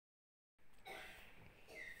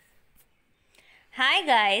Hi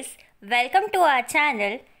guys, welcome to our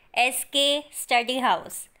channel SK Study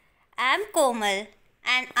House. I'm Komal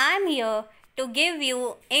and I'm here to give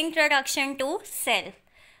you introduction to cell.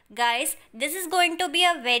 Guys, this is going to be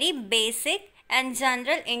a very basic and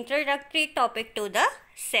general introductory topic to the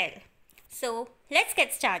cell. So, let's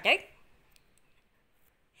get started.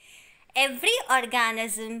 Every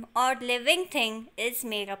organism or living thing is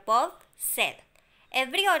made up of cell.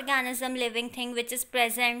 Every organism living thing which is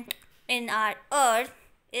present in our earth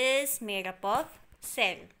is made up of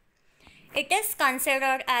cell. It is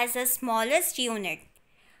considered as the smallest unit.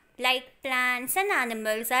 Like plants and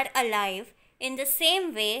animals are alive, in the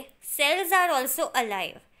same way cells are also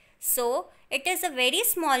alive. So it is the very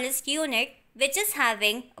smallest unit which is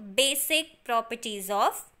having basic properties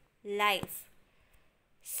of life.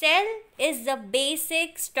 Cell is the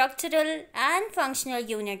basic structural and functional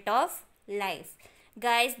unit of life.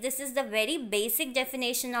 Guys, this is the very basic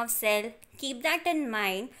definition of cell. Keep that in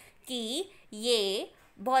mind कि ये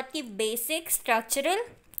बहुत ही basic structural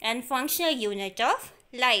and functional unit of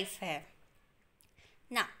life है.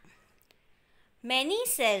 Now, many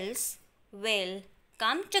cells will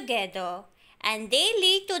come together and they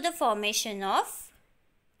lead to the formation of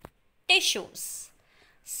tissues.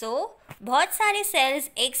 So, बहुत सारे cells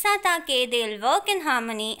एक साथ आके they'll work in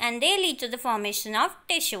harmony and they lead to the formation of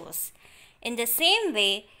tissues. In the same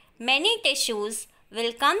way, many tissues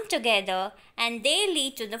will come together and they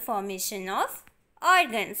lead to the formation of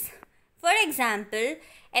organs. For example,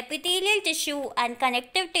 epithelial tissue and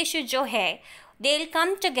connective tissue जो है, they'll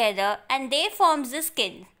come together and they form the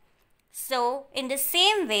skin. So, in the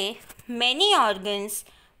same way, many organs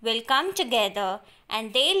will come together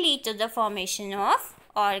and they lead to the formation of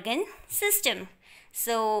organ system.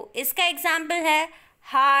 So, इसका example है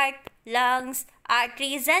heart, lungs,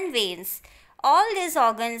 arteries and veins. All these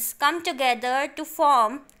organs come together to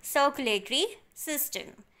form circulatory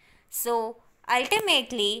system. So,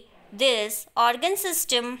 ultimately, this organ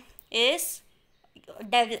system is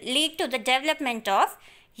lead to the development of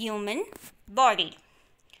human body.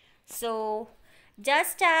 So,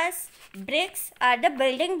 just as bricks are the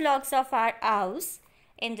building blocks of our house,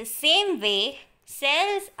 in the same way,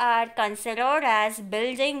 cells are considered as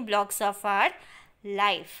building blocks of our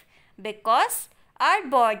life because our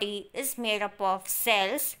body is made up of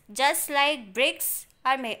cells just like bricks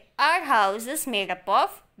are made. Our house is made up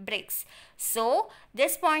of bricks. So,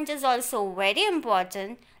 this point is also very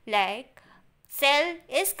important, like cell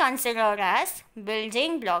is considered as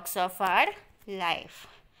building blocks of our life.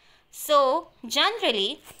 So,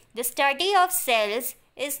 generally, the study of cells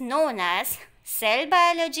is known as cell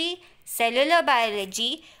biology, cellular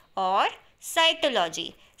biology और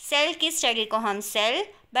cytology. Cell की study को हम cell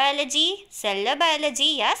biology, cellular biology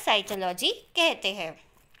या cytology कहते हैं.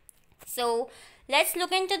 So, let's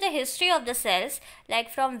look into the history of the cells, like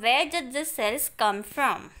from where did the cells come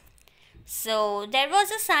from. So, there was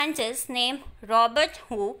a scientist named Robert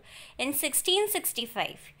Hooke in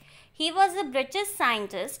 1665. He was a British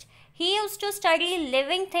scientist. He used to study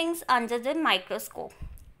living things under the microscope.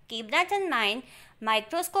 Keep that in mind,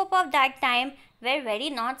 microscope of that time were very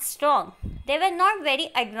not strong. They were not very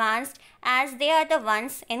advanced as they are the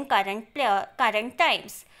ones in current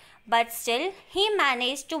times. But still, he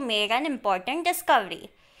managed to make an important discovery.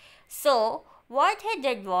 So, what he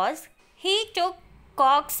did was, he took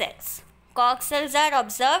cork cells. Cork cells are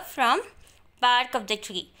observed from bark of the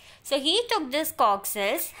tree. So, he took these cork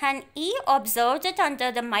cells and he observed it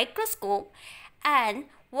under the microscope, and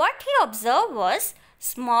what he observed was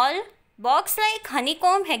small box-like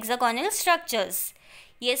honeycomb hexagonal structures.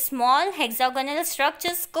 ये small hexagonal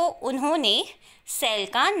structures को उन्होंने cell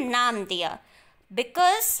का नाम दिया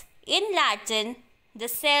because in Latin the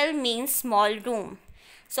cell means small room.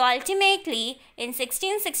 So ultimately in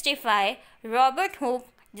 1665 Robert Hooke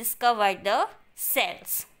discovered the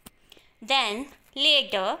cells. Then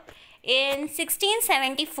later in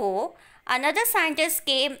 1674 another scientist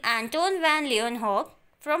came, Anton van Leeuwenhoek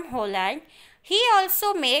from Holland. He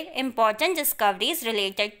also made important discoveries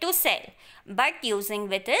related to cell, but using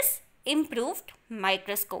with his improved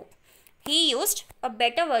microscope. He used a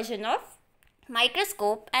better version of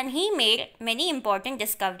microscope and he made many important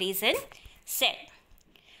discoveries in cell.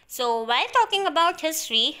 So, while talking about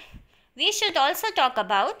history, we should also talk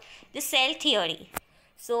about the cell theory.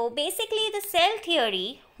 So, basically the cell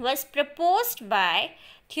theory was proposed by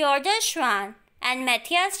Theodor Schwann and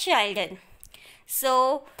Matthias Childen.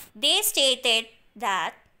 So, they stated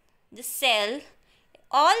that the cell,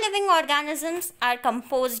 all living organisms are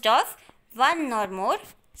composed of one or more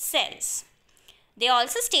cells. They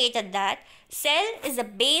also stated that cell is a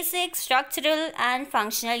basic structural and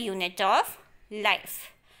functional unit of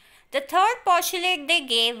life. The third postulate they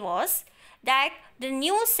gave was that the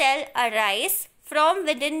new cell arises from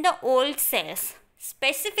within the old cells,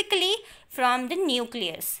 specifically from the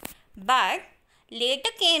nucleus. But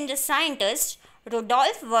later came the scientist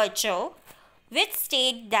Rudolf Virchow, which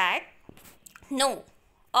stated that no,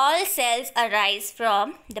 all cells arise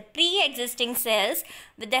from the pre-existing cells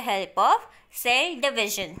with the help of cell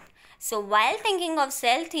division. So while thinking of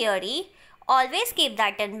cell theory, always keep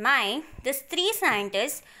that in mind. These three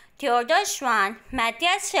scientists, Theodor Schwann,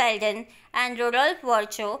 Matthias Sheldon and Rudolf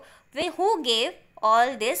Virchow, who gave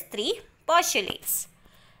all these three postulates.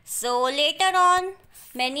 So later on,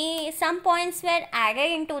 some points were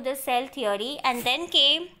added into the cell theory, and then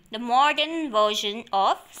came the modern version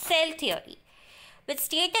of cell theory, which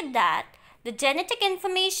stated that the genetic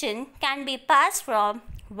information can be passed from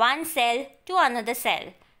one cell to another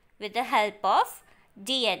cell with the help of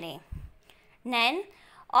DNA. Then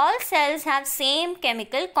all cells have same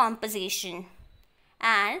chemical composition,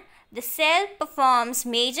 and the cell performs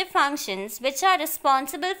major functions which are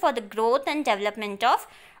responsible for the growth and development of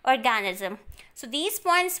organism. So these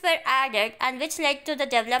points were added, and which led to the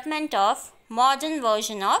development of modern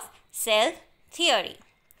version of cell theory.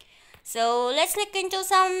 So let's look into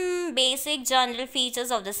some basic general features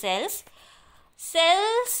of the cells.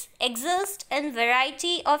 Cells exist in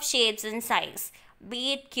variety of shapes and size,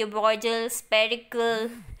 be it cuboidal, spherical.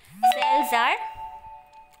 Cells are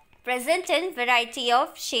present in variety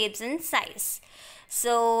of shapes and size.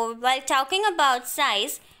 So while talking about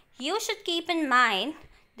size, you should keep in mind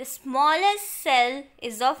the smallest cell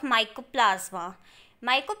is of Mycoplasma.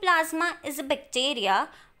 Mycoplasma is a bacteria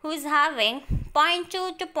who is having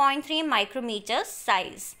 0.2 to 0.3 micrometers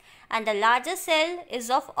size, and the largest cell is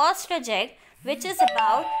of Ostrogect, which is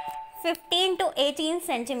about 15 to 18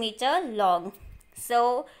 centimeter long.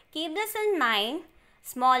 So keep this in mind,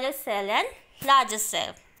 smallest cell and largest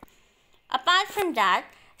cell. Apart from that,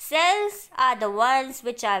 cells are the ones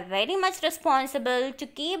which are very much responsible to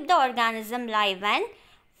keep the organism live and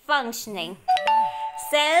functioning.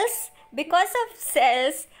 Because of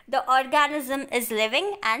cells, the organism is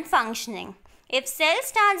living and functioning. If cell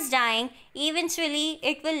starts dying, eventually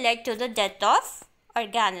it will lead to the death of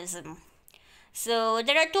organism. So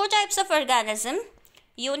there are two types of organism,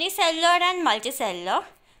 unicellular and multicellular.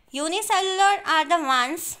 Unicellular are the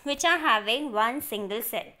ones which are having one single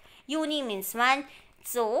cell. Uni means one.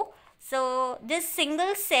 So this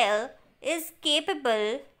single cell is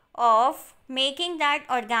capable of making that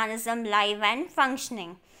organism live and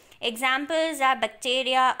functioning. Examples are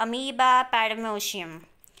bacteria, amoeba, paramecium.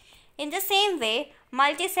 In the same way,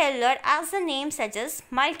 multicellular, as the name suggests,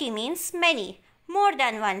 multi means many, more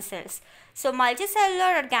than one cells. So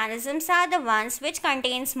multicellular organisms are the ones which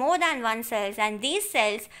contains more than one cells, and these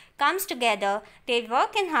cells comes together, they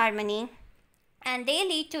work in harmony, and they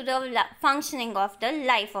lead to the functioning of the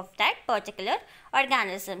life of that particular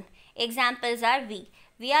organism. Examples are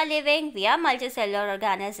we are living, we are multicellular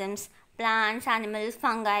organisms. Plants, animals,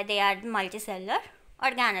 fungi, they are multicellular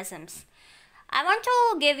organisms. I want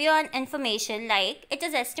to give you an information like it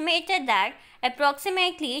is estimated that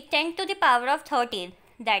approximately 10 to the power of 13,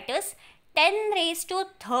 that is 10 raised to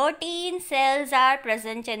 13 cells are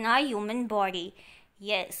present in our human body.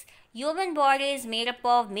 Yes, human body is made up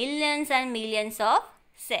of millions and millions of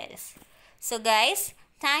cells. So guys,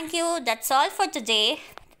 thank you. That's all for today.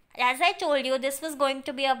 As I told you, this was going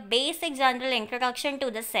to be a basic general introduction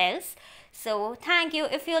to the cells. So thank you.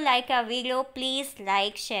 If you like our video, please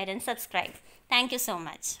like, share and subscribe. Thank you so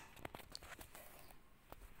much.